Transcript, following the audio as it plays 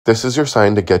This is your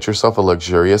sign to get yourself a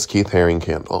luxurious Keith Haring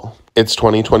candle. It's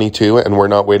 2022 and we're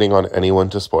not waiting on anyone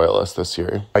to spoil us this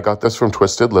year. I got this from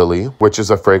Twisted Lily, which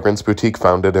is a fragrance boutique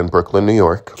founded in Brooklyn, New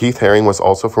York. Keith Haring was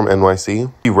also from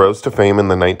NYC. He rose to fame in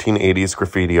the 1980s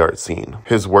graffiti art scene.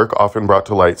 His work often brought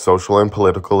to light social and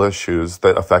political issues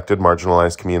that affected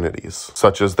marginalized communities,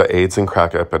 such as the AIDS and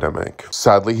crack epidemic.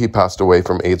 Sadly, he passed away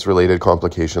from AIDS-related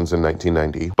complications in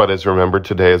 1990, but is remembered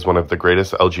today as one of the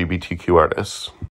greatest LGBTQ artists.